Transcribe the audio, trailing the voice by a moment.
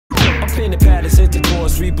painted patterns,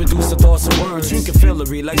 intercourse, reproduce the thoughts and words. You can feel a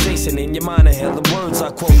relaxation in your mind and hear the words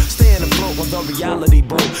I quote. Staying afloat on the reality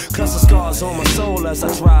boat. Cause the scars on my soul as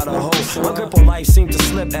I try to hold. My grip on life seems to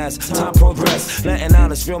slip as time progress. Letting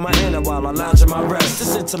out is feel my inner while I lounge in my rest.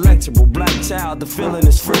 This intellectual black child, the feeling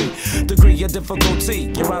is free. Degree of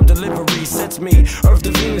difficulty, your rhyme delivery sets me Earth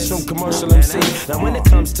to Venus from commercial MC. Now when it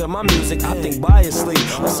comes to my music, I think biasly.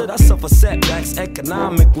 Or should I suffer setbacks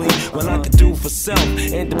economically when I could do for self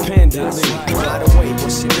independently? By the way,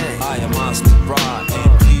 what's your name? Iomos the rod,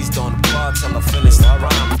 and please don't applaud till I finish the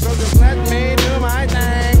rhyme. So just let me do my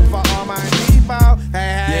thing for all my people.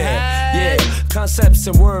 Hey. Concepts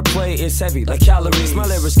and wordplay is heavy like calories. My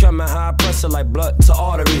lyrics coming high pressure like blood to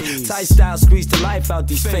artery. Tight style squeeze the life out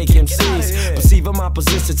these fake MCs. Perceiving my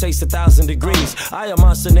position takes 1,000 degrees.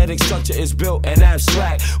 My genetic structure is built and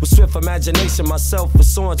abstract. With swift imagination, myself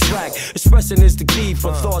is on track. Expressing is the key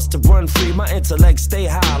for thoughts to run free. My intellect stay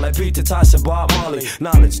high like Peter Tosh and Bob Marley.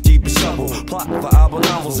 Knowledge deep as shovel. Plot for album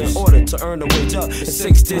novels in order to earn a wage up in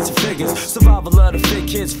 6-digit figures. Survival of the fit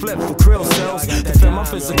kids flip for krill cells. Defend my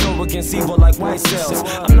physical against evil like white cells.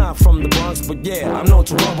 I'm not from the Bronx, but yeah, I'm known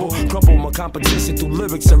to rumble. Crumble my competition through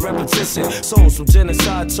lyrics and repetition. Souls from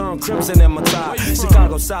genocide turn crimson in my tie.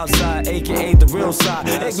 Chicago South Side, aka the real side.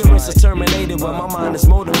 Ignorance is terminated when my mind is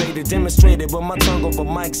motivated. Demonstrated when my tongue over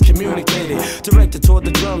mics communicated. Directed toward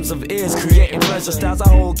the drums of ears, creating pleasure. Styles I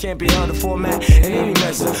hold can't be held to format in any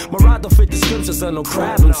measure. My ride don't fit the scriptures of no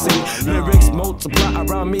crab MC. Lyrics multiply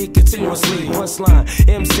around me continuously. Punchline,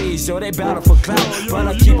 MCs, yo, they battle for clout, but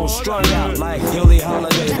I keep them strung out like Billie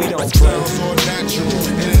Holiday. We don't play. Natural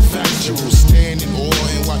and infatual.